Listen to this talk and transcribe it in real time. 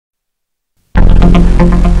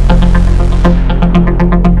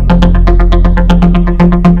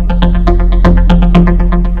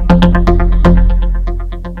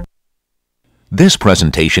This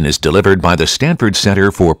presentation is delivered by the Stanford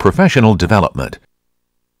Center for Professional Development.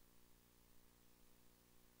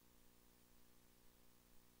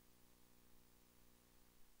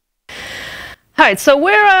 All right, so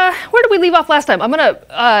where did we leave off last time? I'm going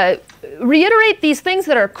to reiterate these things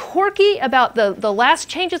that are quirky about the last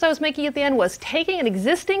changes I was making at the end was taking an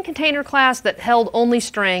existing container class that held only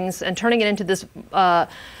strings and turning it into this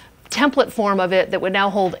template form of it that would now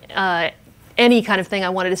hold any kind of thing I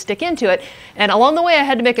wanted to stick into it. And along the way, I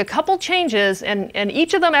had to make a couple changes, and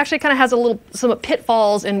each of them actually kind of has some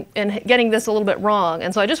pitfalls in getting this a little bit wrong.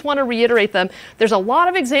 And so I just want to reiterate them. There's a lot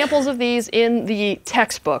of examples of these in the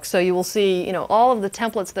textbook. So you will see, you know, all of the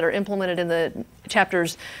templates that are implemented in the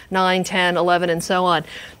chapters 9, 10, 11, and so on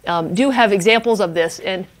do have examples of this.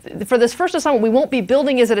 And for this first assignment, we won't be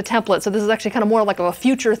building as it a template. So this is actually kind of more like a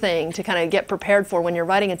future thing to kind of get prepared for when you're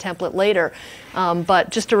writing a template later. But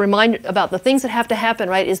just to remind about the things that have to happen,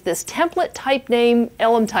 right, is this template type name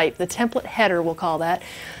elem type, the template header we'll call that,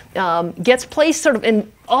 gets placed sort of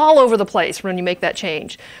in all over the place when you make that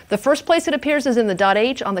change. The first place it appears is in the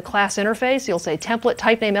 .h on the class interface. You'll say template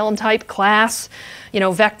type name elem type class, you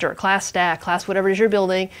know, vector, class stack, class whatever it is you're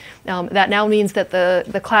building. That now means that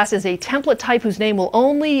the class is a template type whose name will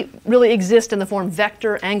only really exist in the form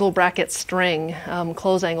vector angle bracket string,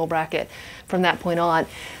 close angle bracket from that point on.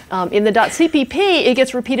 In the .cpp, it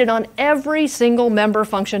gets repeated on every single member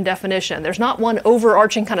function definition. There's not one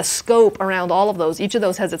overarching kind of scope around all of those. Each of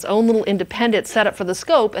those has its own little independent setup for the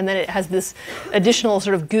scope, and then it has this additional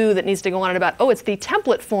sort of goo that needs to go on about, oh, it's the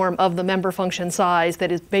template form of the member function size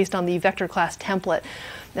that is based on the vector class template.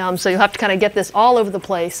 So you'll have to kind of get this all over the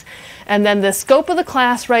place. And then the scope of the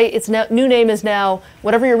class, right, its new name is now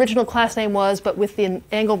whatever your original class name was, but with the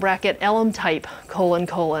angle bracket elem type, : :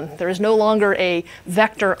 There is no longer a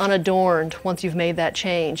vector unadorned once you've made that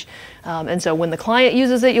change. And so when the client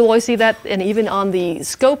uses it, you'll always see that. And even on the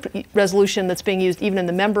scope resolution that's being used, even in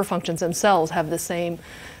the member functions themselves, have the same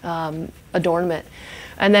adornment.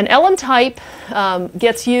 And then elem type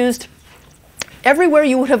gets used everywhere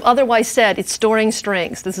you would have otherwise said it's storing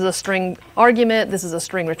strings. This is a string argument. This is a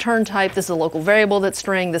string return type. This is a local variable that's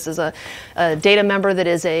string. This is a data member that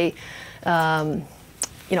is a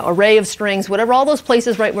array of strings. Whatever, all those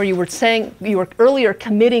places, right, where you were saying you were earlier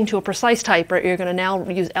committing to a precise type, right, you're going to now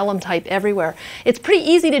use elem type everywhere. It's pretty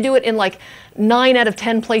easy to do it in like 9 out of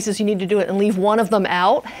 10 places you need to do it and leave one of them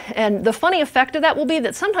out. And the funny effect of that will be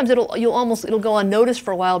that sometimes it'll go unnoticed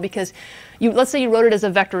for a while because let's say you wrote it as a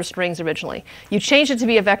vector of strings originally. You changed it to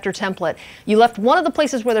be a vector template. You left one of the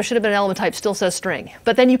places where there should have been an element type still says string.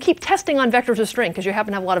 But then you keep testing on vectors of string because you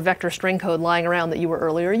happen to have a lot of vector string code lying around that you were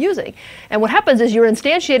earlier using. And what happens is you're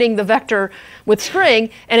instantiating the vector with string,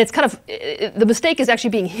 and it's kind of, the mistake is actually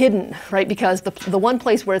being hidden, right? Because the one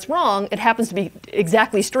place where it's wrong, it happens to be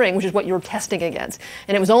exactly string, which is what you were testing against.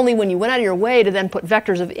 And it was only when you went out of your way to then put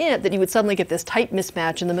vectors of int that you would suddenly get this type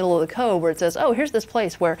mismatch in the middle of the code where it says, oh, here's this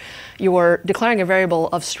place where you're declaring a variable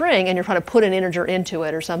of string and you're trying to put an integer into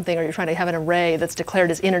it or something, or you're trying to have an array that's declared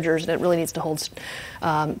as integers and it really needs to hold,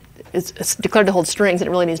 it's declared to hold strings and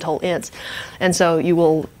it really needs to hold ints. And so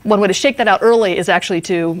one way to shake that out early is actually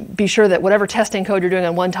to be sure that whatever testing code you're doing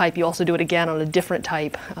on one type, you also do it again on a different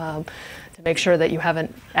type to make sure that you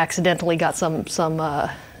haven't accidentally got some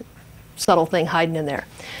subtle thing hiding in there.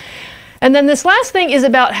 And then this last thing is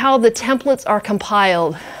about how the templates are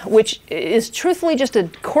compiled, which is truthfully just a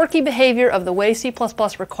quirky behavior of the way C++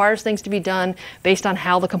 requires things to be done based on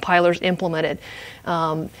how the compiler's implemented.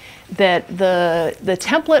 That the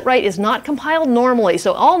template, right, is not compiled normally.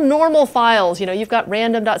 So all normal files, you know, you've got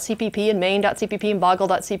random.cpp and main.cpp and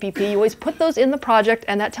boggle.cpp. You always put those in the project,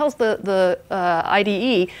 and that tells the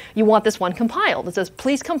IDE you want this one compiled. It says,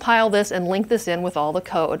 please compile this and link this in with all the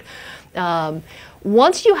code.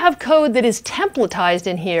 Once you have code that is templatized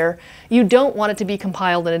in here, you don't want it to be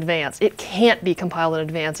compiled in advance. It can't be compiled in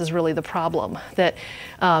advance is really the problem. That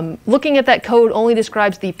looking at that code only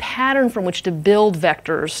describes the pattern from which to build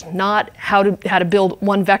vectors, not how to build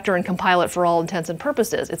one vector and compile it for all intents and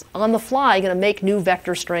purposes. It's on the fly going to make new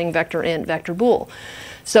vector string, vector int, vector bool.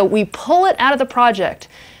 So we pull it out of the project.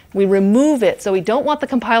 We remove it, so we don't want the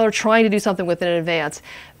compiler trying to do something with it in advance.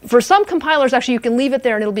 For some compilers, actually, you can leave it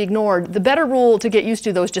there and it'll be ignored. The better rule to get used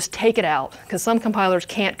to, though, is just take it out, because some compilers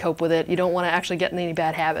can't cope with it. You don't want to actually get in any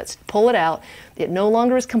bad habits. Pull it out. It no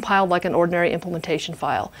longer is compiled like an ordinary implementation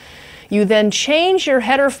file. You then change your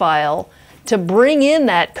header file to bring in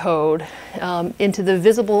that code into the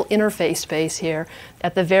visible interface space here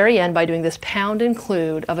at the very end by doing this pound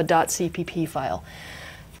include of a .cpp file.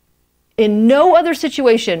 In no other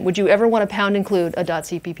situation would you ever want to pound include a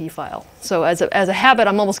 .cpp file. So as a habit,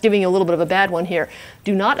 I'm almost giving you a little bit of a bad one here.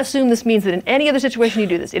 Do not assume this means that in any other situation you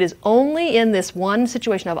do this. It is only in this one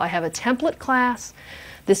situation of I have a template class,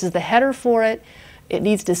 this is the header for it, it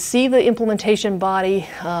needs to see the implementation body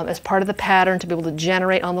as part of the pattern to be able to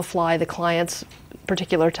generate on the fly the client's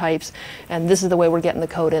particular types, and this is the way we're getting the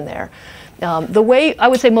code in there. The way I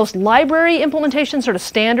would say most library implementations, sort of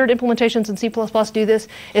standard implementations in C++ do this,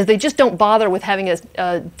 is they just don't bother with having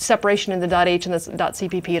a separation in the .h and the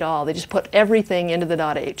 .cpp at all. They just put everything into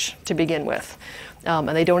the .h to begin with. And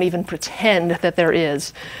they don't even pretend that there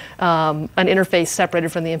is an interface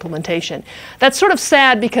separated from the implementation. That's sort of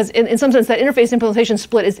sad because in some sense that interface implementation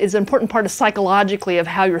split is an important part of psychologically of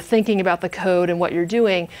how you're thinking about the code and what you're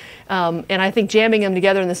doing. And I think jamming them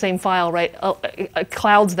together in the same file, right,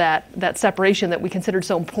 clouds that separation that we considered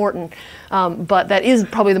so important. But that is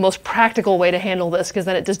probably the most practical way to handle this, because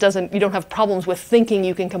then it just doesn't, you don't have problems with thinking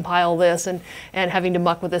you can compile this and having to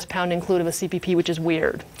muck with this pound include of a CPP, which is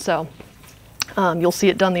weird. So. You'll see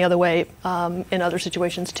it done the other way in other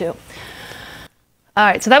situations too. All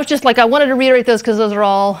right, so that was just like I wanted to reiterate those because those are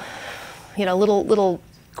all, you know, little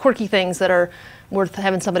quirky things that are worth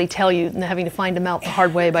having somebody tell you and having to find them out the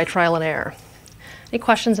hard way by trial and error. Any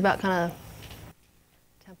questions about kind of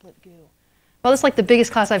template goo? Well, this is like the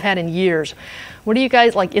biggest class I've had in years. What do you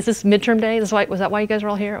guys like? Is this midterm day? Was that why you guys are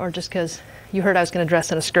all here, or just because you heard I was going to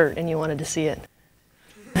dress in a skirt and you wanted to see it?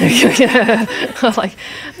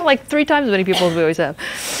 like 3 times as many people as we always have.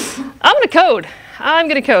 I'm going to code. I'm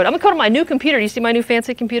going to code on my new computer. You see my new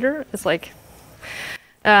fancy computer? It's like,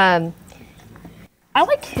 I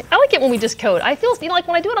like it when we just code. I feel, you know, like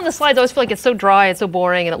when I do it on the slides, I always feel like it's so dry and so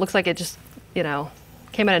boring, and it looks like it just, you know,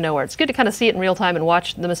 came out of nowhere. It's good to kind of see it in real time and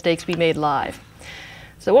watch the mistakes we made live.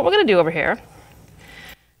 So what we're going to do over here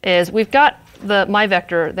is we've got the my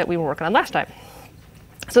vector that we were working on last time.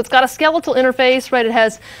 So it's got a skeletal interface, right? It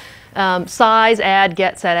has size, add,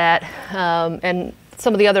 get, set at, and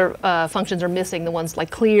some of the other functions are missing. The ones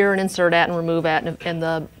like clear and insert at and remove at, and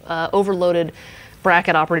the overloaded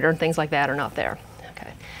bracket operator and things like that are not there.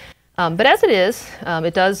 Okay. But as it is,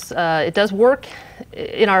 it does work.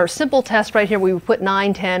 In our simple test right here, we put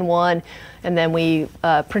 9, 10, 1, and then we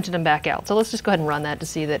printed them back out. So let's just go ahead and run that to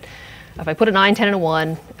see that. If I put a 9, 10, and a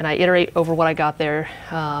 1, and I iterate over what I got there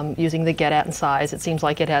using the get at and size, it seems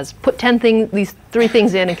like it has put these 3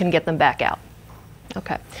 things in and can get them back out.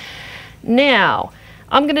 Okay. Now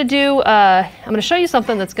I'm going to show you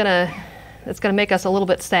something that's going to make us a little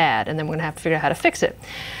bit sad, and then we're going to have to figure out how to fix it.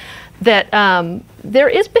 That there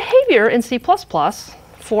is behavior in C++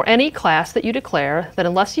 for any class that you declare that,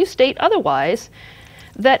 unless you state otherwise,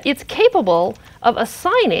 that it's capable of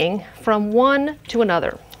assigning from one to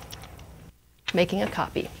another, making a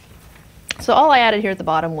copy. So all I added here at the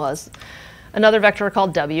bottom was another vector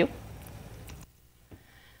called W,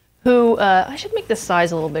 who, I should make this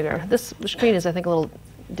size a little bigger. This screen is, I think, a little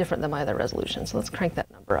different than my other resolution, so let's crank that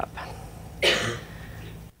number up. Make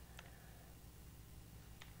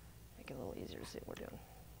it a little easier to see what we're doing.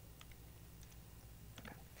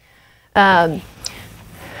 Okay.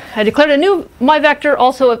 I declared a new my vector,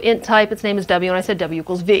 also of int type. Its name is W, and I said W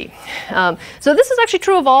equals V. So this is actually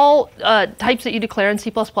true of all types that you declare in C++,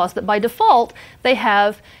 that by default they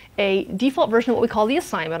have a default version of what we call the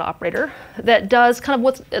assignment operator that does kind of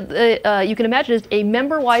what you can imagine is a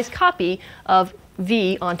member-wise copy of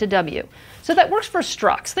V onto W. So that works for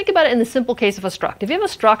structs. Think about it in the simple case of a struct. If you have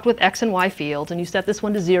a struct with X and Y fields, and you set this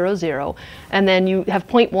one to 0, 0, and then you have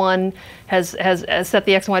point 1 has set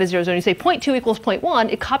the X and Y to 0, 0, and you say point 2 equals point 1,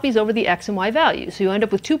 it copies over the X and Y values. So you end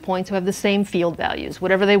up with 2 points who have the same field values,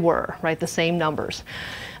 whatever they were, right, the same numbers.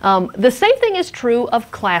 The same thing is true of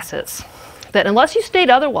classes. That unless you state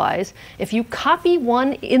otherwise, if you copy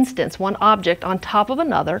one instance, one object on top of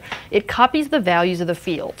another, it copies the values of the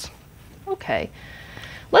fields. Okay.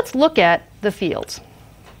 Let's look at the fields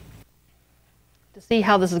to see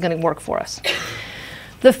how this is going to work for us.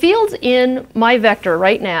 The fields in my vector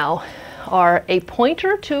right now are a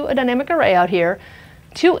pointer to a dynamic array out here,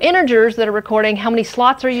 2 integers that are recording how many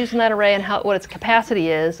slots are used in that array and what its capacity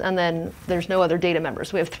is, and then there's no other data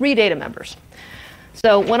members. We have 3 data members.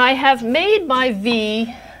 So when I have made my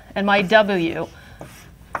V and my W,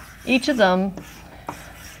 each of them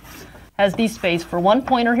has the space for 1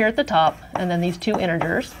 pointer here at the top, and then these 2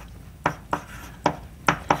 integers.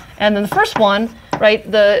 And then the first one, right,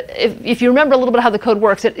 if you remember a little bit how the code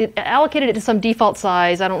works, it allocated it to some default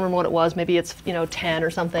size. I don't remember what it was. Maybe it's 10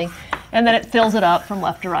 or something. And then it fills it up from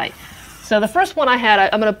left to right. So the first one I had,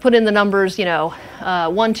 I'm going to put in the numbers,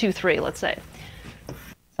 1, 2, 3, let's say.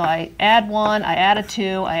 So I add 1, I add a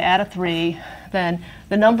 2, I add a 3. Then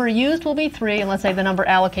the number used will be 3, and let's say the number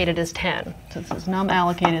allocated is 10. So this is num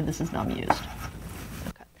allocated, this is num used.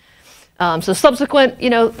 Okay. So subsequent,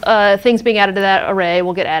 things being added to that array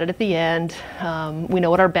will get added at the end. We know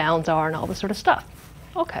what our bounds are and all this sort of stuff.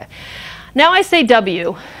 Okay. Now I say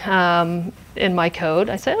W in my code.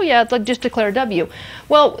 I say, oh yeah, it's like just declare W.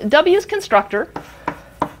 Well, W's constructor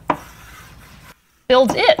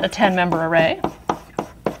builds it a 10-member array,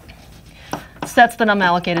 sets the num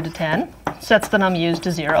allocated to 10, sets the num used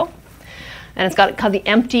to 0, and it's got kind of the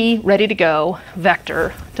empty, ready to go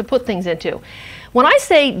vector to put things into. When I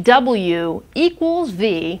say W equals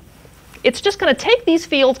V, it's just going to take these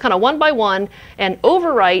fields kind of one by one and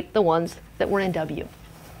overwrite the ones that were in W.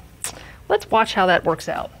 Let's watch how that works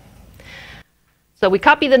out. So we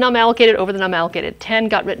copy the num allocated over the num allocated. 10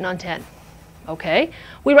 got written on 10. Okay.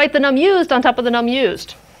 We write the num used on top of the num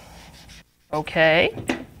used. Okay.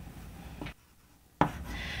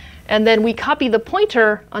 And then we copy the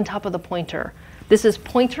pointer on top of the pointer. This is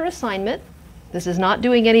pointer assignment. This is not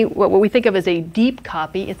doing any what we think of as a deep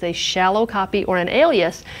copy. It's a shallow copy or an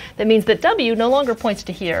alias. That means that W no longer points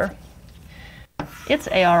to here. Its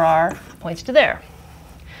ARR points to there.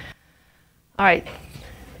 All right,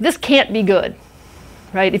 this can't be good,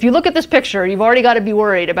 right? If you look at this picture, you've already got to be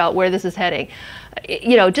worried about where this is heading.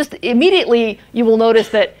 Just immediately you will notice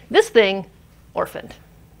that this thing orphaned,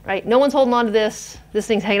 right? No one's holding on to this. This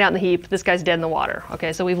thing's hanging out in the heap. This guy's dead in the water.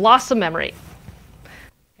 Okay, so we've lost some memory.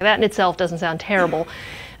 That in itself doesn't sound terrible.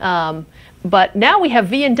 But now we have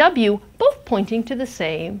V and W both pointing to the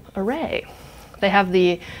same array. They have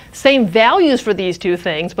the same values for these two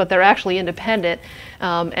things, but they're actually independent.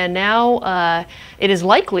 And now it is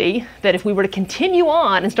likely that if we were to continue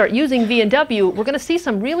on and start using V and W, we're going to see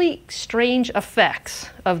some really strange effects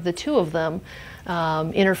of the two of them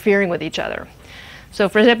interfering with each other. So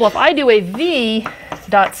for example, if I do a V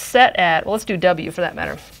dot set at, well, let's do W for that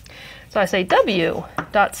matter. So I say W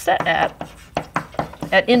dot set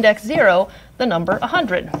at index 0, the number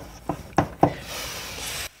 100.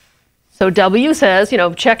 So W says,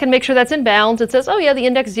 check and make sure that's in bounds. It says, oh yeah, the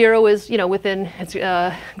index 0 is, within, it's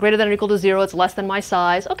greater than or equal to 0. It's less than my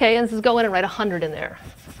size. Okay, and this is go in and write 100 in there.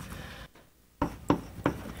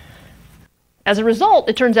 As a result,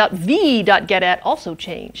 it turns out V.getAt also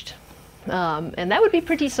changed. And that would be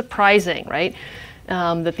pretty surprising, right?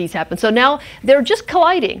 That these happen. So now they're just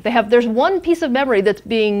colliding. There's one piece of memory that's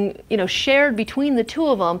being, shared between the two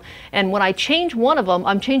of them. And when I change one of them,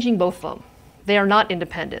 I'm changing both of them. They are not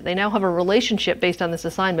independent. They now have a relationship based on this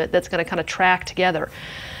assignment that's going to kind of track together.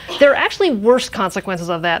 There are actually worse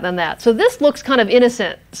consequences of that than that. So this looks kind of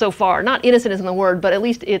innocent so far. Not innocent isn't the word, but at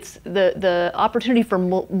least it's the opportunity for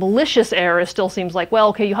malicious error still seems like, well,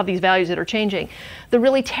 okay, you have these values that are changing. The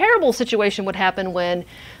really terrible situation would happen when,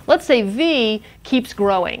 let's say V keeps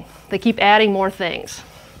growing. They keep adding more things.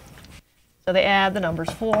 So they add the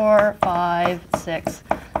numbers 4, 5, 6,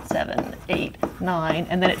 7, 8, 9,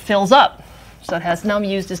 and then it fills up. So it has num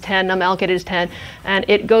used is 10, num allocated is 10, and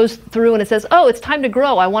it goes through and it says, oh, it's time to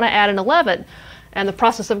grow. I want to add an 11. And the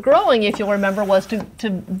process of growing, if you'll remember, was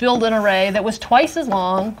to build an array that was twice as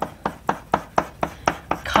long,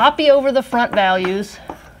 copy over the front values,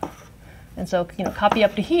 and so copy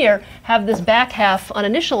up to here, have this back half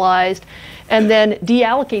uninitialized, and then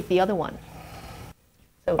deallocate the other one.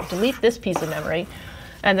 So delete this piece of memory,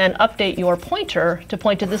 and then update your pointer to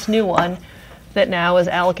point to this new one that now is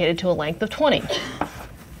allocated to a length of 20.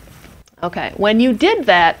 Okay, when you did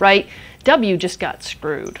that, right, W just got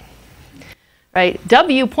screwed. Right,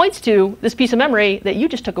 W points to this piece of memory that you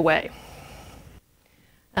just took away.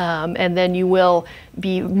 And then you will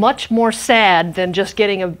be much more sad than just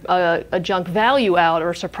getting a junk value out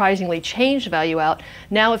or a surprisingly changed value out.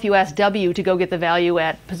 Now if you ask W to go get the value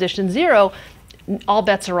at position 0, all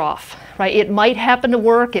bets are off, right? It might happen to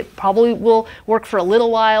work. It probably will work for a little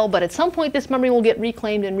while, but at some point this memory will get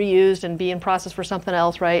reclaimed and reused and be in process for something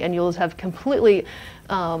else, right? And you'll have completely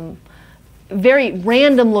very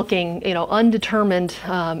random looking, undetermined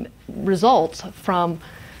results from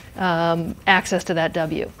access to that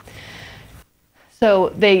W. So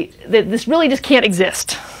this really just can't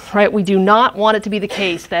exist, right? We do not want it to be the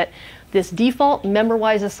case that this default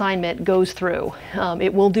member-wise assignment goes through.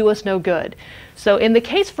 It will do us no good. So in the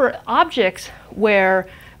case for objects where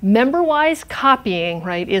member-wise copying,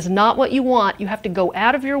 right, is not what you want, you have to go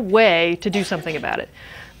out of your way to do something about it.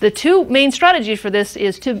 The two main strategies for this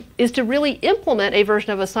is to really implement a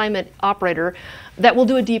version of assignment operator that will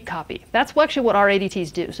do a deep copy. That's actually what our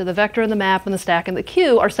ADTs do. So the vector and the map and the stack and the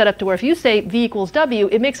queue are set up to where if you say v equals w,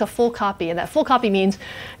 it makes a full copy. And that full copy means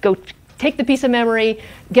go take the piece of memory,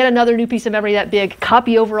 get another new piece of memory that big,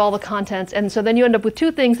 copy over all the contents. And so then you end up with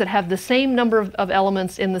two things that have the same number of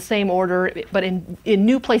elements in the same order, but in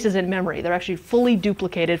new places in memory. They're actually fully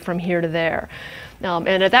duplicated from here to there. And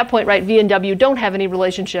at that point, right, V and W don't have any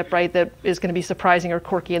relationship, right, that is going to be surprising or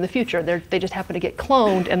quirky in the future. They just happen to get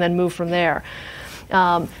cloned and then move from there.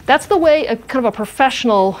 That's the way kind of a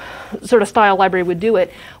professional sort of style library would do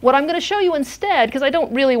it. What I'm going to show you instead, because I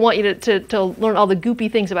don't really want you to learn all the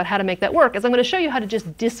goopy things about how to make that work, is I'm going to show you how to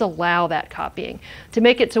just disallow that copying, to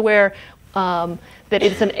make it to where that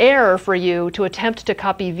it's an error for you to attempt to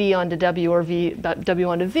copy V onto W or W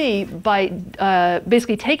onto V by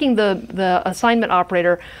basically taking the assignment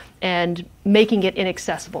operator and making it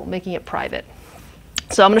inaccessible, making it private.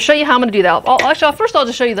 So I'm going to show you how I'm going to do that. First I'll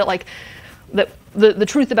just show you that the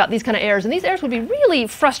truth about these kind of errors. And these errors would be really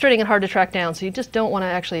frustrating and hard to track down, so you just don't want to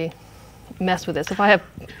actually mess with this. If I have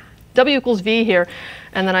W equals V here,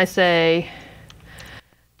 and then I say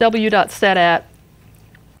W.set at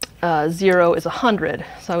 0 is 100.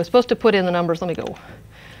 So I was supposed to put in the numbers. Let me go.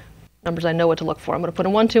 Numbers I know what to look for. I'm going to put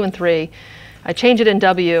in 1, 2, and 3. I change it in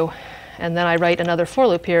W, and then I write another for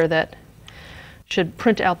loop here that should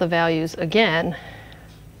print out the values again.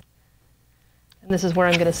 And this is where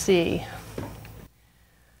I'm going to see.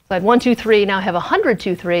 So I had 1, 2, 3, now I have 100,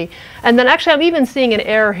 2, 3. And then actually I'm even seeing an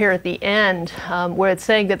error here at the end where it's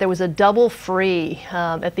saying that there was a double free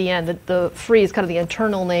at the end. The free is kind of the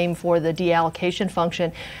internal name for the deallocation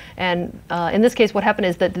function. And in this case, what happened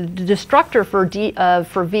is that the destructor for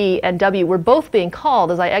V and W were both being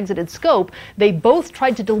called as I exited scope. They both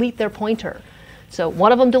tried to delete their pointer. So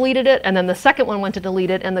one of them deleted it, and then the second one went to delete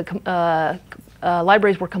it, and the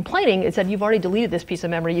libraries were complaining. It said, you've already deleted this piece of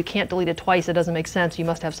memory. You can't delete it twice. It doesn't make sense. You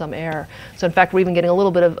must have some error. So in fact, we're even getting a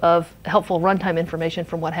little bit of helpful runtime information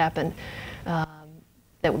from what happened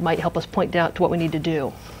that might help us point out to what we need to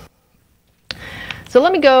do. So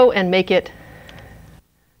let me go and make it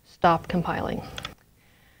stop compiling.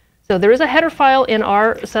 So there is a header file in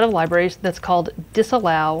our set of libraries that's called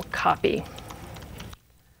disallow copy.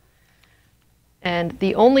 And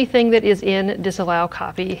the only thing that is in disallow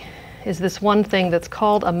copy is this one thing that's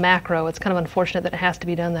called a macro. It's kind of unfortunate that it has to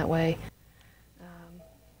be done that way.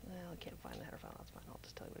 Well, I can't find the header file. That's fine. I'll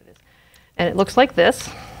just tell you what it is. And it looks like this.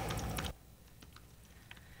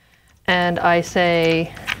 And I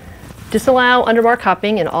say disallow underbar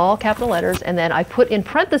copying in all capital letters, and then I put in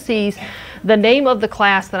parentheses the name of the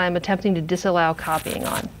class that I'm attempting to disallow copying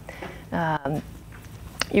on.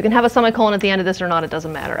 You can have a semicolon at the end of this or not, it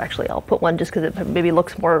doesn't matter actually. I'll put one just because it maybe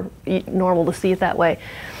looks more normal to see it that way.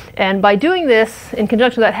 And by doing this in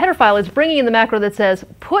conjunction with that header file, it's bringing in the macro that says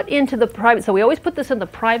put into the private, so we always put this in the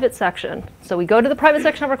private section. So we go to the private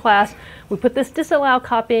section of our class, we put this disallow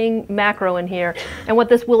copying macro in here, and what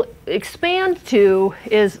this will expand to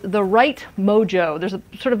is the right mojo. There's a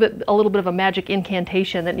sort of a little bit of a magic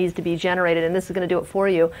incantation that needs to be generated, and this is going to do it for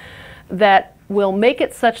you, that will make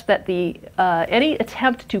it such that any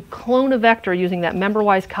attempt to clone a vector using that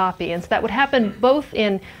member-wise copy, and so that would happen both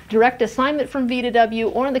in direct assignment from V to W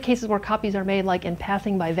or in the cases where copies are made like in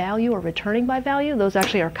passing by value or returning by value. Those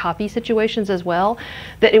actually are copy situations as well,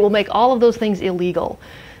 that it will make all of those things illegal.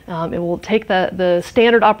 It will take the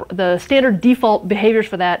standard default behaviors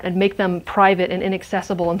for that and make them private and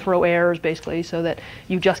inaccessible and throw errors basically so that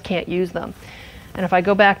you just can't use them. And if I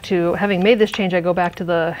go back to, having made this change, I go back to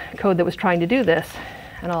the code that was trying to do this,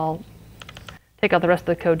 and I'll take out the rest of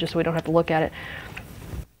the code just so we don't have to look at it.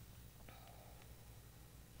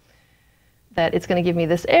 That it's going to give me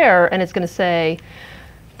this error, and it's going to say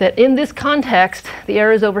that in this context, the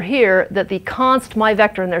error is over here, that the const my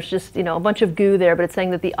vector, and there's just a bunch of goo there, but it's saying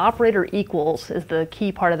that the operator equals is the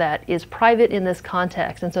key part of that, is private in this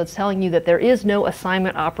context. And so it's telling you that there is no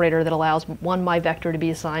assignment operator that allows one my vector to be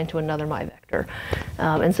assigned to another my vector.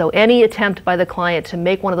 And so any attempt by the client to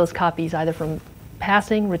make one of those copies, either from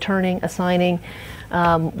passing, returning, assigning,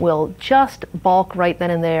 will just balk right then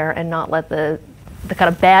and there and not let the kind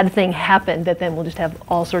of bad thing happen that then we'll just have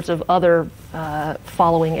all sorts of other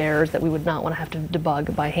following errors that we would not want to have to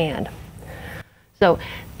debug by hand. So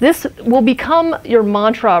this will become your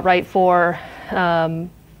mantra, right, for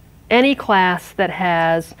any class that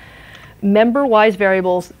has member-wise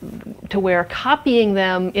variables to where copying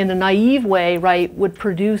them in a naive way, right, would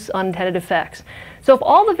produce unintended effects. So if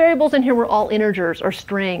all the variables in here were all integers or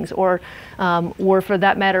strings or for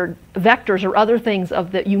that matter vectors or other things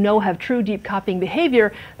of that you know have true deep copying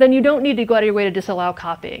behavior, then you don't need to go out of your way to disallow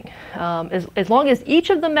copying. As long as each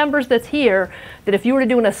of the members that's here, that if you were to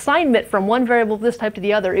do an assignment from one variable of this type to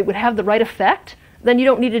the other, it would have the right effect, then you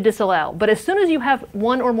don't need to disallow. But as soon as you have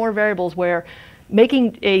one or more variables where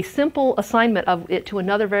making a simple assignment of it to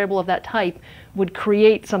another variable of that type would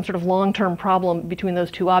create some sort of long-term problem between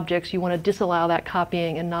those two objects, you want to disallow that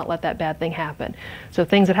copying and not let that bad thing happen. So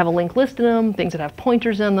things that have a linked list in them, things that have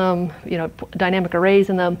pointers in them, dynamic arrays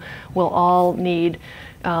in them, will all need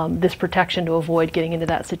this protection to avoid getting into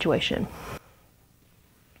that situation.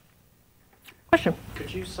 Question?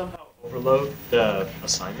 Could you somehow overload the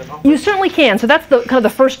assignment operator? You certainly can. So that's kind of the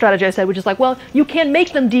first strategy I said, which is like, well, you can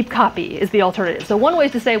make them deep copy is the alternative. So one way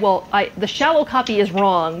is to say, well, the shallow copy is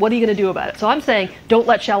wrong. What are you going to do about it? So I'm saying, don't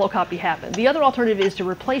let shallow copy happen. The other alternative is to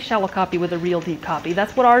replace shallow copy with a real deep copy.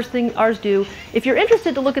 That's what ours do. If you're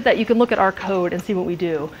interested to look at that, you can look at our code and see what we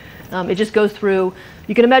do. It just goes through.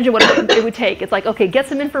 You can imagine what it would take. It's like, okay, get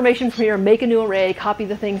some information from here, make a new array, copy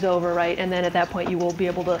the things over, right? And then at that point, you will be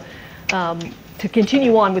able to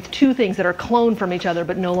continue on with two things that are cloned from each other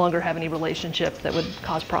but no longer have any relationship that would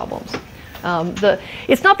cause problems.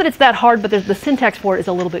 It's not that it's that hard, but the syntax for it is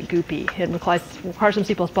a little bit goopy. It requires some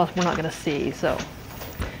C++ we're not going to see. So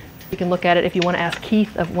you can look at it. If you want to ask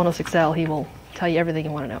Keith of 106L, he will tell you everything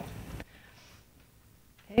you want to know.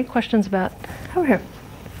 Any questions about over here?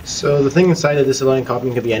 So the thing inside of disallowing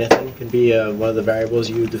copying could be anything. It could be one of the variables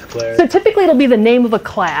you declare. So typically it'll be the name of a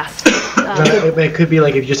class. It could be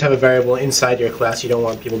like if you just have a variable inside your class, you don't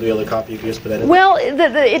want people to be able to copy. You can just put that in. Well,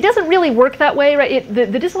 it doesn't really work that way, right?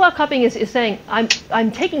 The disallow copying is saying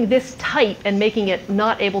I'm taking this type and making it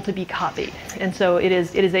not able to be copied, and so it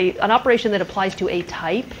is an operation that applies to a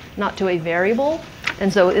type, not to a variable.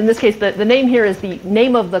 And so in this case, the name here is the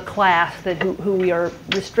name of the class who we are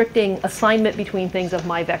restricting assignment between things of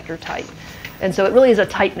my vector type. And so it really is a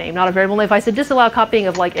type name, not a variable name. If I said disallow copying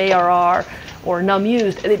of like ARR or num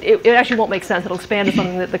used, it actually won't make sense. It'll expand to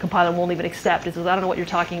something that the compiler won't even accept. It says, I don't know what you're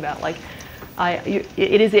talking about. Like,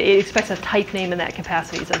 it expects a type name in that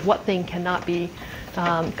capacity. It says what thing cannot be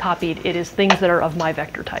copied. It is things that are of my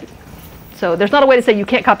vector type. So there's not a way to say you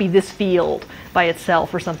can't copy this field by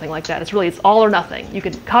itself or something like that. It's all or nothing. You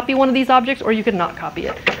could copy one of these objects or you could not copy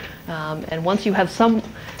it. And once you have some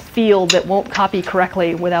field that won't copy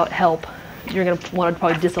correctly without help, you're going to want to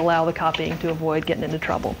probably disallow the copying to avoid getting into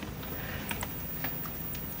trouble.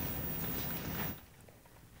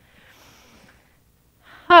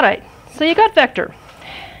 All right, so you got vector.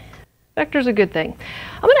 Vector's a good thing.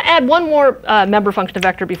 I'm going to add one more member function to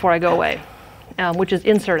vector before I go away, which is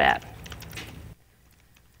insert at.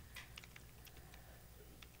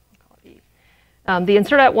 The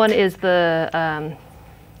insert at one is allows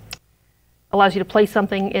you to place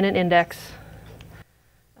something in an index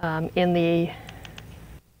in the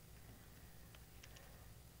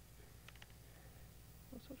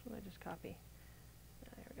what should I just copy?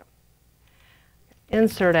 There we go.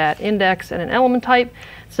 Insert at index and an element type.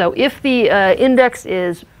 So if the index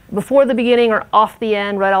is before the beginning or off the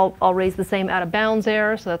end, right, I'll raise the same out of bounds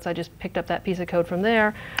error. So I just picked up that piece of code from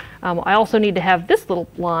there. I also need to have this little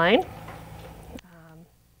line,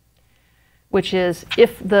 which is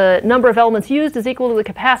if the number of elements used is equal to the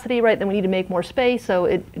capacity, right, then we need to make more space.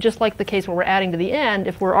 So just like the case where we're adding to the end,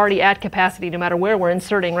 if we're already at capacity, no matter where we're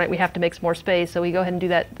inserting, right, we have to make some more space. So we go ahead and do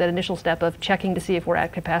that initial step of checking to see if we're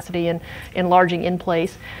at capacity and enlarging in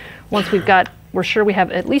place. Once we're sure we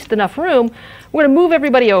have at least enough room, we're going to move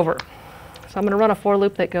everybody over. So I'm going to run a for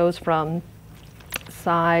loop that goes from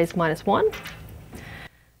size -1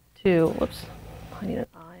 to, whoops, I need an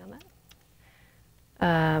I on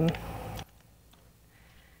that.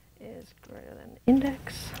 Is greater than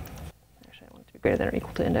index. Actually, I want it to be greater than or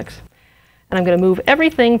equal to index. And I'm going to move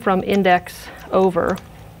everything from index over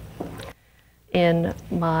in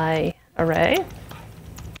my array.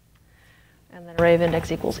 And then array of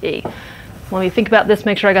index equals E. When we think about this,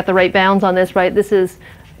 make sure I got the right bounds on this, right? This is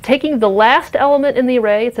taking the last element in the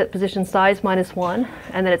array, it's at position size -1,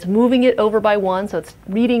 and then it's moving it over by 1, so it's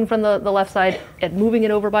reading from the left side and moving it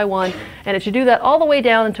over by 1, and it should do that all the way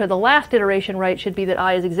down until the last iteration, right, should be that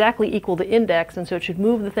I is exactly equal to index, and so it should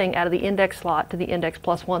move the thing out of the index slot to the index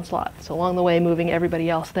 +1 slot. So along the way, moving everybody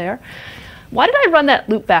else there. Why did I run that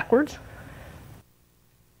loop backwards?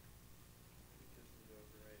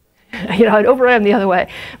 I'd override them the other way,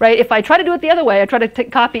 right? If I try to do it the other way, I try to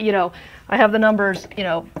copy, I have the numbers,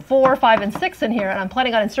 4, 5, and 6 in here, and I'm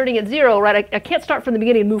planning on inserting at 0, right? I can't start from the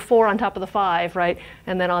beginning and move 4 on top of the 5, right?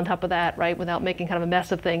 And then on top of that, right, without making kind of a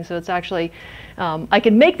mess of things. So it's actually, I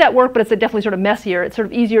can make that work, but it's definitely sort of messier. It's sort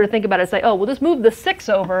of easier to think about it. Say, oh, well, just move the 6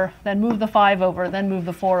 over, then move the 5 over, then move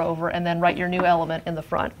the 4 over, and then write your new element in the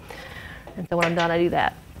front. And so when I'm done, I do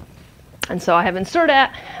that. And so I have insert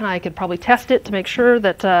at, and I could probably test it to make sure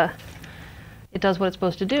that it does what it's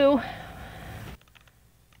supposed to do.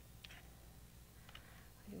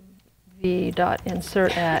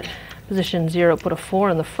 v.insert at position 0, put a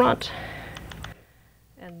 4 in the front,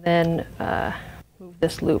 and then move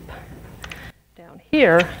this loop down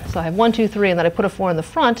here. So I have 1, 2, 3, and then I put a 4 in the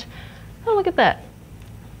front. Oh, look at that.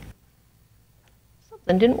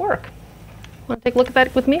 Something didn't work. Want to take a look at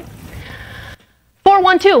that with me? 4,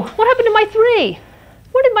 1, 2. What happened to my 3?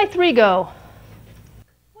 Where did my 3 go?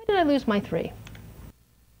 Why did I lose my 3?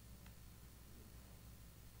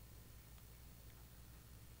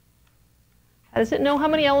 How does it know how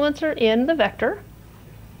many elements are in the vector?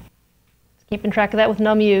 It's keeping track of that with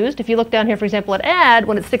num used. If you look down here, for example, at add,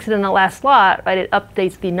 when it sticks it in the last slot, right, it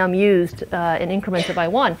updates the num used in increments of by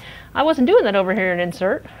 1. I wasn't doing that over here in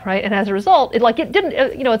insert, right? And as a result, it didn't,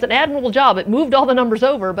 it's an admirable job. It moved all the numbers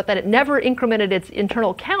over, but that it never incremented its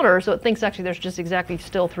internal counter, so it thinks actually there's just exactly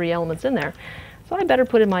still 3 elements in there. So I better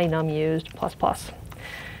put in my num used plus plus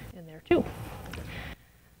in there too.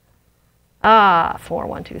 4,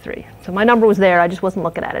 1, 2, 3. So my number was there. I just wasn't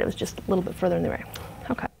looking at it. It was just a little bit further in the array.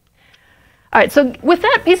 OK. All right. So with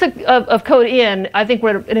that piece of code in, I think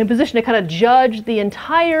we're in a position to kind of judge the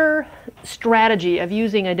entire strategy of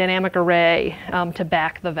using a dynamic array to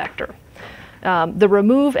back the vector. The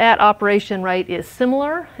remove at operation, right, is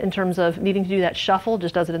similar in terms of needing to do that shuffle,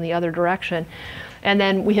 just does it in the other direction. And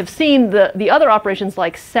then we have seen the other operations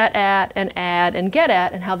like set at and add and get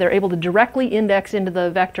at, and how they're able to directly index into the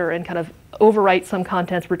vector and kind of overwrite some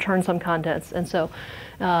contents, return some contents. And so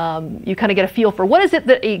you kind of get a feel for what is it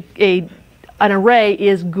that an array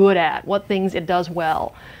is good at, what things it does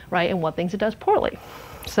well, right, and what things it does poorly.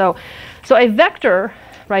 So a vector,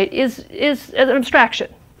 right, is an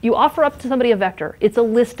abstraction. You offer up to somebody a vector. It's a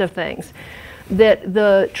list of things. That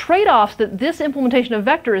the trade-offs that this implementation of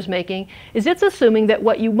vector is making is it's assuming that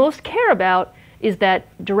what you most care about is that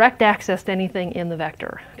direct access to anything in the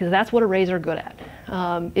vector, because that's what arrays are good at.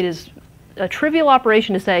 It is a trivial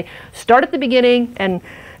operation to say, start at the beginning and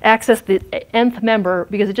access the nth member,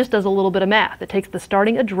 because it just does a little bit of math. It takes the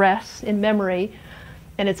starting address in memory,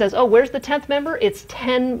 and it says, oh, where's the 10th member? It's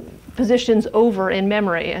 10 positions over in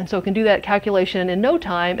memory. And so it can do that calculation in no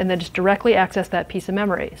time and then just directly access that piece of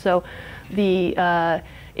memory. So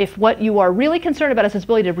if what you are really concerned about is its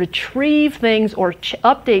ability to retrieve things or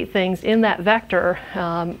update things in that vector,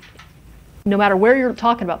 no matter where you're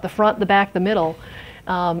talking about, the front, the back, the middle,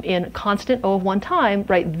 in constant O of 1 time,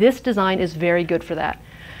 right, this design is very good for that.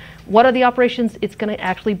 What are the operations it's going to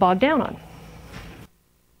actually bog down on?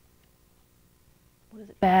 What is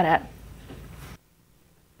it bad at?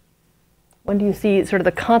 When do you see sort of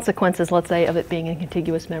the consequences, let's say, of it being in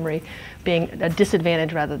contiguous memory being a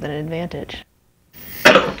disadvantage rather than an advantage?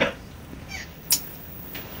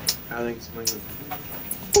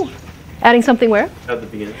 Adding something where? At the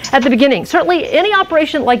beginning. At the beginning. Certainly any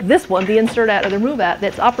operation like this one, the insert at or the remove at,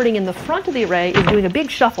 that's operating in the front of the array is doing a big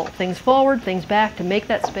shuffle. Things forward, things back to make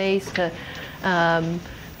that space, to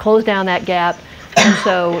close down that gap. And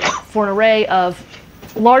so for an array of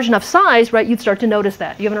large enough size, right, you'd start to notice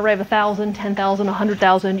that. You have an array of 1,000, 10,000,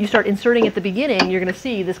 100,000. You start inserting at the beginning, you're going to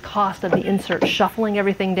see this cost of the insert, shuffling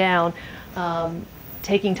everything down,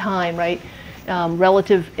 taking time, right,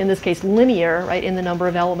 relative, in this case, linear, right, in the number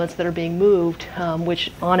of elements that are being moved,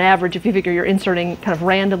 which on average, if you figure you're inserting kind of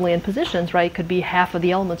randomly in positions, right, could be half of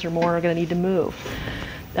the elements or more are going to need to move.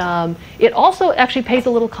 It also actually pays a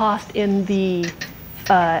little cost in the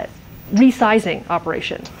resizing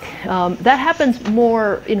operation. That happens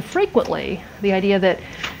more infrequently, the idea that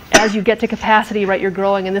as you get to capacity, right, you're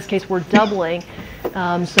growing. In this case, we're doubling.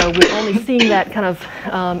 So we're only seeing that kind of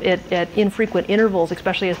at infrequent intervals,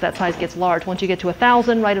 especially as that size gets large. Once you get to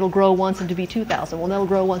 1,000, right, it'll grow once into be 2,000. Well, then it'll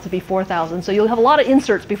grow once to be 4,000. So you'll have a lot of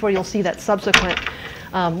inserts before you'll see that subsequent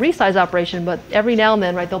resize operation. But every now and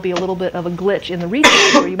then, right, there'll be a little bit of a glitch in the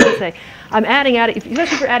resize where you might say, I'm adding at it.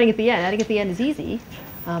 Especially if you're adding at the end. Adding at the end is easy.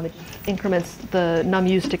 It increments the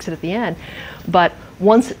num_u, sticks it at the end. But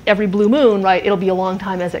once every blue moon, right, it'll be a long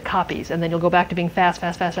time as it copies, and then you'll go back to being fast,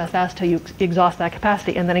 fast, fast, fast, fast till you exhaust that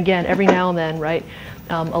capacity. And then again, every now and then, right,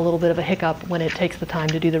 a little bit of a hiccup when it takes the time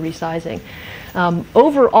to do the resizing.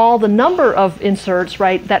 Overall, the number of inserts,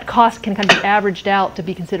 right, that cost can kind of be averaged out to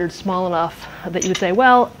be considered small enough that you would say,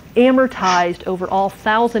 well, amortized over all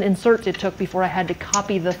 1,000 inserts it took before I had to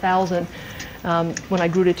copy the 1,000 when I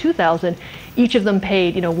grew to 2,000, each of them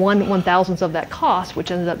paid, 1/1000th of that cost,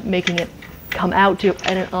 which ended up making it come out to,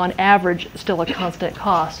 and on average, still a constant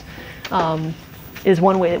cost, is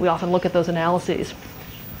one way that we often look at those analyses.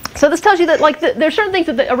 So this tells you that there's certain things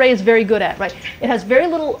that the array is very good at, right? It has very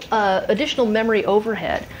little additional memory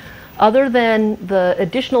overhead, other than the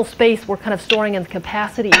additional space we're kind of storing in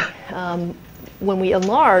capacity when we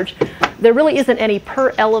enlarge. There really isn't any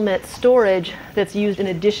per element storage that's used in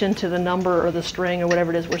addition to the number or the string or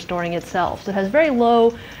whatever it is we're storing itself. So it has very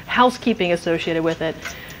low housekeeping associated with it,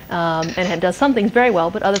 and it does some things very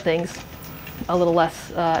well, but other things a little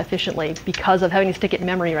less efficiently because of having to stick it in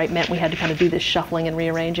memory, right, meant we had to kind of do this shuffling and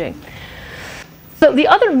rearranging. So the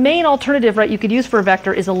other main alternative, right, you could use for a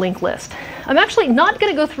vector is a linked list. I'm actually not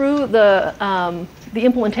going to go through the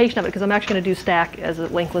implementation of it because I'm actually going to do stack as a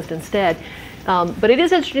linked list instead. But it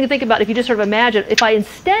is interesting to think about if you just sort of imagine, if I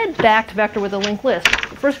instead backed vector with a linked list,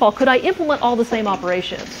 first of all, could I implement all the same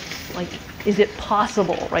operations? Like, is it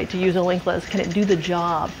possible, right, to use a linked list? Can it do the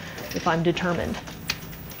job if I'm determined?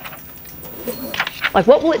 Like,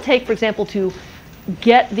 what will it take, for example, to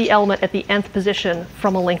get the element at the nth position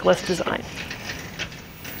from a linked list design?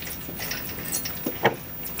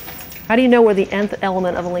 How do you know where the nth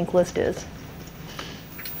element of a linked list is?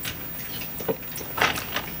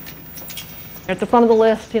 At the front of the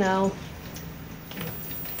list, Help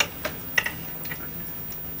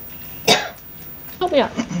me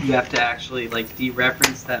out. You have to actually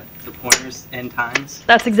dereference the pointers n times.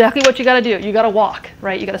 That's exactly what you got to do. You got to walk,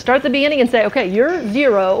 right? You got to start at the beginning and say, okay, you're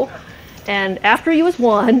 0, and after you is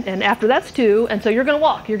 1, and after that's 2, and so you're going to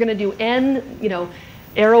walk. You're going to do n,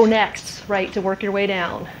 arrow nexts, right, to work your way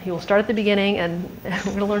down. You will start at the beginning, and we're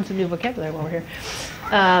going to learn some new vocabulary while we're here.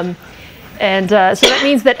 So that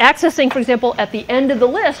means that accessing, for example, at the end of the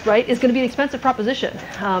list, right, is going to be an expensive proposition.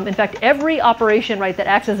 In fact, every operation, right, that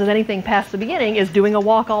accesses anything past the beginning is doing a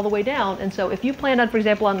walk all the way down. And so if you plan on, for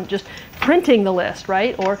example, on just printing the list,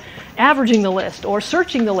 right, or averaging the list, or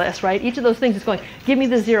searching the list, right, each of those things is going, give me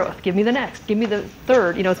the 0th, give me the next, give me the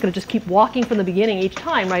 3rd. It's going to just keep walking from the beginning each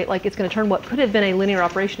time, right? Like it's going to turn what could have been a linear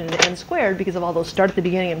operation into n squared because of all those start at the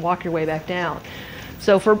beginning and walk your way back down.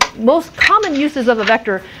 So for most common uses of a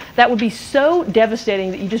vector, that would be so devastating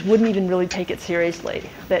that you just wouldn't even really take it seriously.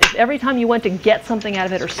 That if every time you went to get something out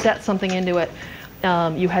of it or set something into it,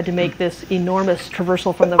 you had to make this enormous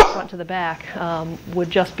traversal from the front to the back, would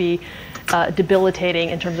just be debilitating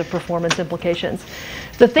in terms of performance implications.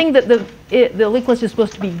 The thing that the linked list is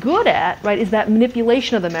supposed to be good at, right, is that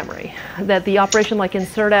manipulation of the memory. That the operation like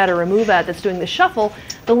insert at or remove at that's doing the shuffle,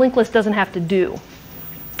 the linked list doesn't have to do.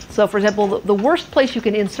 So for example, the worst place you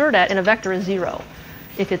can insert at in a vector is 0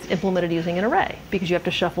 if it's implemented using an array, because you have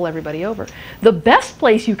to shuffle everybody over. The best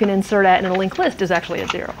place you can insert at in a linked list is actually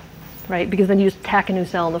at 0, right? Because then you just tack a new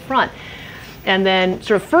cell in the front. And then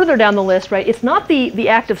sort of further down the list, right, it's not the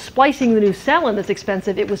act of splicing the new cell in that's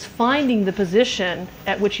expensive, it was finding the position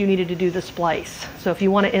at which you needed to do the splice. So if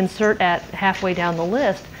you want to insert at halfway down the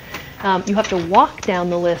list, you have to walk down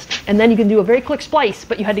the list, and then you can do a very quick splice,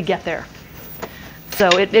 but you had to get there. So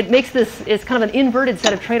it makes this, it's kind of an inverted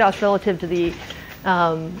set of trade-offs relative to the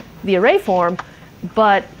array form,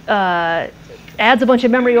 but adds a bunch of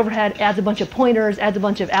memory overhead, adds a bunch of pointers, adds a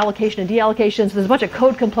bunch of allocation and deallocations. There's a bunch of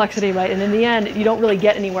code complexity, right? And in the end, you don't really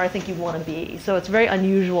get anywhere I think you want to be. So it's very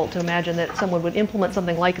unusual to imagine that someone would implement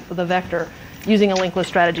something like the vector using a linked list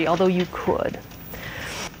strategy, although you could.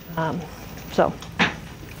 So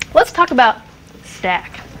let's talk about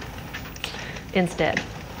stack instead.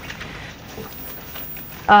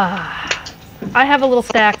 I have a little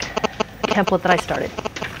stack template that I started.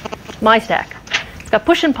 My stack. It's got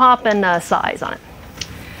push and pop and size on it.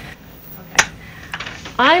 Okay.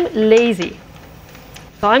 I'm lazy,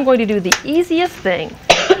 so I'm going to do the easiest thing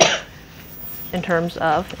in terms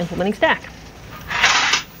of implementing stack.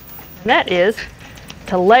 And that is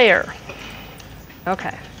to layer.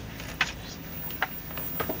 Okay.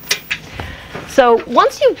 So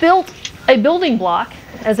once you've built a building block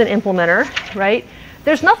as an implementer, right,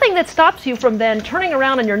 there's nothing that stops you from then turning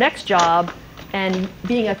around on your next job and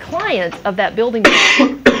being a client of that building block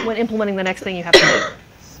when implementing the next thing you have to do.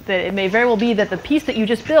 That it may very well be that the piece that you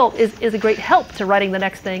just built is a great help to writing the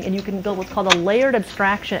next thing, and you can build what's called a layered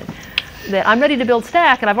abstraction that I'm ready to build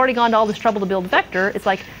stack and I've already gone to all this trouble to build vector, it's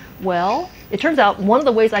like, well, it turns out one of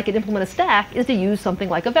the ways I could implement a stack is to use something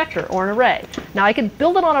like a vector or an array. Now I could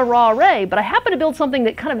build it on a raw array, but I happen to build something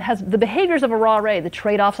that kind of has the behaviors of a raw array, the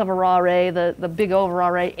trade-offs of a raw array, the big O of a raw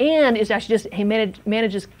array, and is actually just,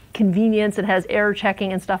 manages convenience and has error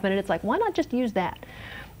checking and stuff in it. It's like, why not just use that?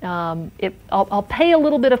 I'll pay a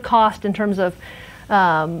little bit of cost in terms of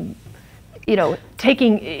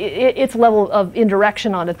taking its level of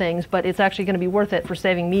indirection onto things, but it's actually going to be worth it for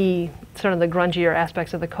saving me sort of the grungier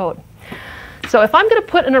aspects of the code. So if I'm going to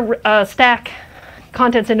put a stack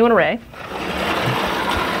contents into an array,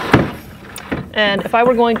 and if I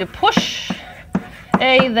were going to push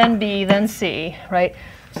A, then B, then C, right?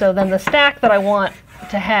 So then the stack that I want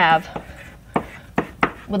to have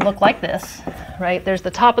would look like this, right? There's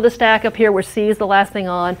the top of the stack up here where C is the last thing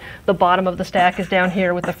on. The bottom of the stack is down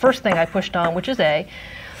here with the first thing I pushed on, which is A.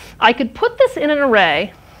 I could put this in an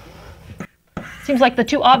array. Seems like the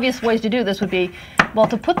two obvious ways to do this would be, well,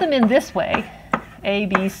 to put them in this way, A,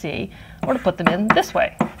 B, C, or to put them in this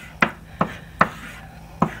way.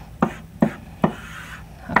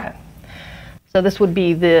 Okay. So this would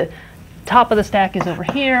be the top of the stack is over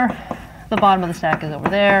here, the bottom of the stack is over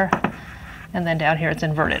there, and then down here it's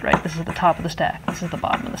inverted, right? This is the top of the stack, this is the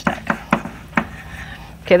bottom of the stack.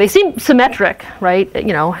 Okay, they seem symmetric, right,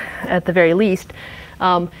 at the very least.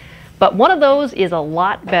 But one of those is a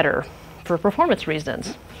lot better for performance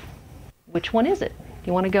reasons. Which one is it? Do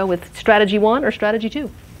you want to go with strategy 1 or strategy 2?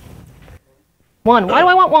 1. Why do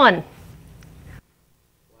I want 1?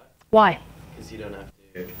 Why? Because you don't have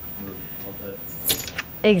to move all the...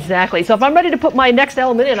 Exactly. So if I'm ready to put my next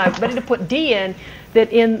element in, I'm ready to put D in,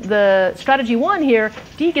 that in the strategy 1 here,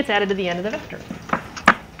 D gets added to the end of the vector.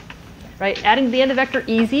 Right? Adding to the end of the vector,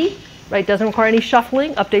 easy. Right? Doesn't require any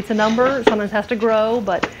shuffling. Updates a number. Sometimes has to grow,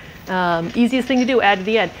 but easiest thing to do, add to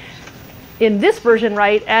the end. In this version,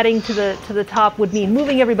 right, adding to the top would mean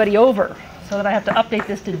moving everybody over, so that I have to update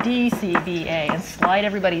this to D, C, B, A, and slide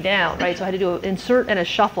everybody down, right? So I had to do an insert and a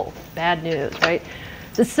shuffle. Bad news, right?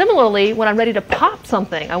 So similarly, when I'm ready to pop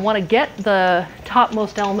something, I want to get the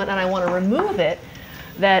topmost element and I want to remove it,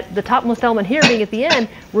 that the topmost element here being at the end,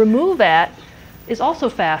 remove at is also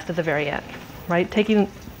fast at the very end, right? Taking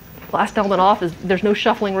the last element off, there's no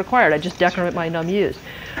shuffling required. I just decrement my num used.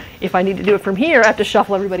 If I need to do it from here, I have to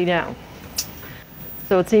shuffle everybody down.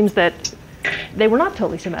 So it seems that they were not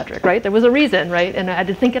totally symmetric, right? There was a reason, right? And I had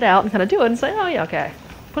to think it out and kind of do it and say, oh yeah, okay,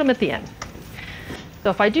 put them at the end. So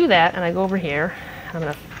if I do that and I go over here, I'm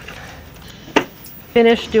going to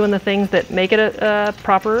finish doing the things that make it a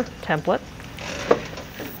proper template.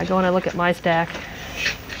 I go and I look at my stack,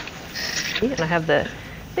 and I have the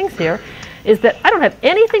things here, is that I don't have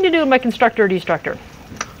anything to do with my constructor or destructor.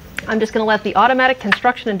 I'm just going to let the automatic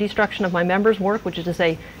construction and destruction of my members work, which is to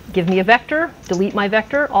say, give me a vector, delete my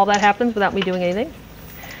vector. All that happens without me doing anything.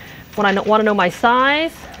 When I want to know my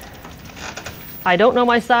size, I don't know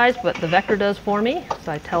my size, but the vector does for me.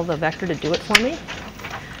 So I tell the vector to do it for me.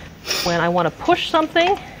 When I want to push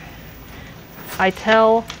something, I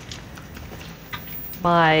tell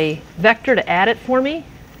my vector to add it for me.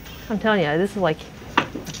 I'm telling you, this is like a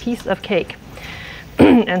piece of cake.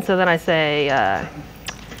 And so then I say,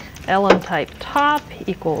 elem type top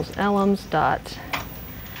equals elems dot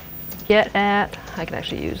get at. I can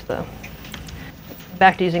actually use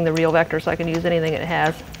back to using the real vector, so I can use anything it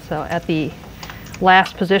has. So at the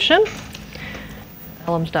last position,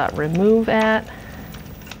 elems dot remove at.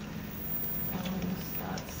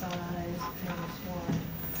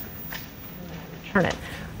 Return it.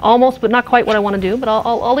 Almost, but not quite what I want to do, but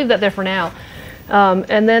I'll leave that there for now.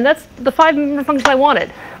 And then that's the 5 member functions I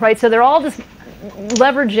wanted, right? So they're all just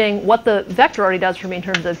leveraging what the vector already does for me in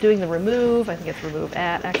terms of doing the remove. I think it's remove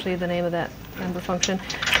at, actually, the name of that member function.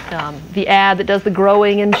 The add that does the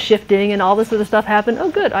growing and shifting and all this other stuff happen. Oh,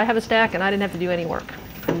 good, I have a stack and I didn't have to do any work.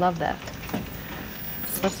 I love that.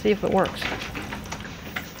 Let's see if it works.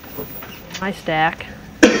 My stack.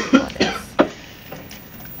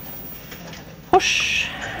 Push.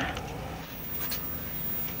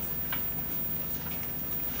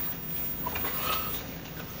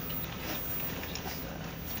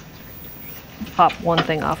 Pop one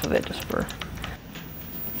thing off of it just for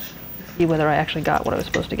see whether I actually got what I was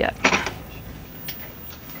supposed to get.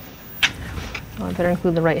 Well, I better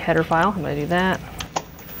include the right header file. I'm going to do that.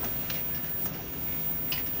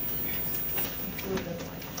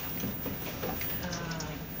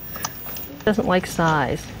 Doesn't like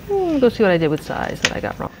size. Go see what I did with size that I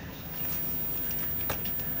got wrong.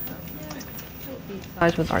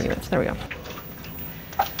 Size with arguments. There we go.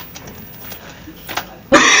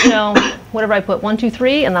 Whatever I put, 1, 2,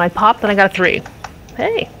 3, and then I popped, and I got a 3.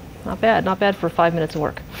 Hey, Not bad for 5 minutes of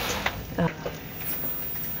work.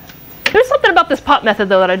 There's something about this pop method,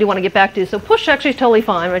 though, that I do want to get back to. So push actually is totally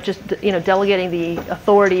fine, right? Just delegating the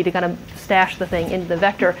authority to kind of stash the thing into the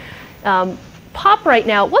vector. Pop right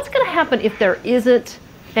now, what's going to happen if there isn't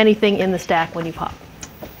anything in the stack when you pop?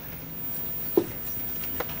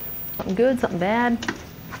 Something good, something bad,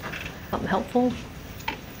 something helpful?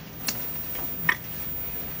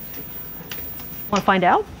 Want to find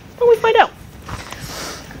out? Well, we find out.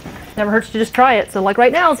 Never hurts to just try it. So like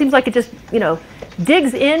right now, it seems like it just,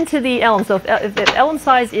 digs into the elem. So if the elem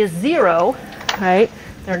size is 0, right,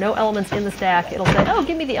 there are no elements in the stack, it'll say, oh,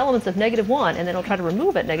 give me the elements of -1, and then it'll try to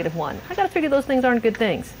remove at -1. I got to figure those things aren't good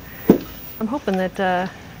things. I'm hoping that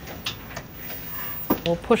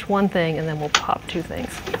we'll push one thing and then we'll pop 2 things.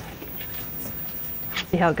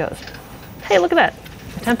 See how it goes. Hey, look at that.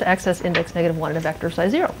 Attempt to access index -1 in a vector of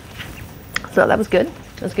size 0. So that was good.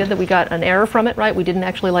 It was good that we got an error from it, right? We didn't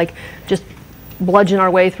actually like just bludgeon our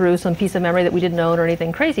way through some piece of memory that we didn't own or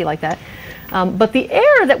anything crazy like that. But the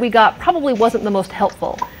error that we got probably wasn't the most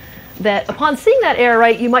helpful. That upon seeing that error,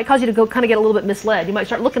 right, you might cause you to go kind of get a little bit misled. You might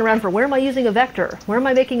start looking around for where am I using a vector? Where am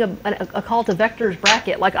I making a call to vectors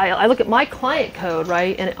bracket? Like I look at my client code,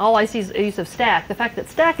 right, and all I see is a use of stack. The fact that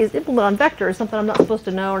stack is implemented on vector is something I'm not supposed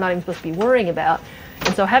to know or not even supposed to be worrying about.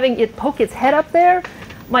 And so having it poke its head up there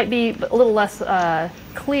might be a little less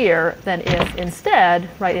clear than if instead,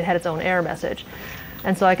 right, it had its own error message.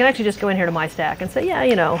 And so I can actually just go in here to my stack and say, yeah,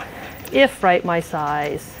 if, right, my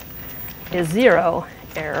size is 0,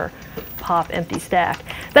 error, pop empty stack.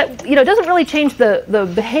 That, doesn't really change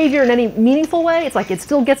the behavior in any meaningful way. It's like it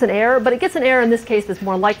still gets an error, but it gets an error in this case that's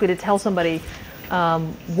more likely to tell somebody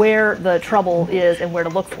where the trouble is and where to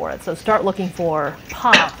look for it. So start looking for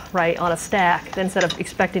pop, right, on a stack instead of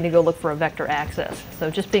expecting to go look for a vector access. So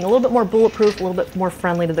just being a little bit more bulletproof, a little bit more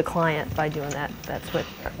friendly to the client by doing that switch.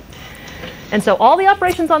 And so all the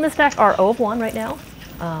operations on this stack are O of 1 right now.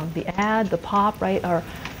 The add, the pop, right, are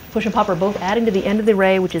push and pop are both adding to the end of the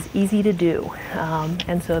array, which is easy to do.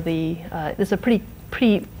 And so this is a pretty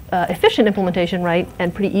efficient implementation, right,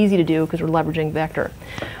 and pretty easy to do because we're leveraging vector.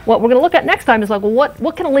 What we're going to look at next time is like, well,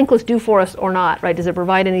 what can a linked list do for us or not, right? Does it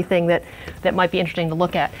provide anything that might be interesting to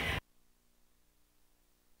look at?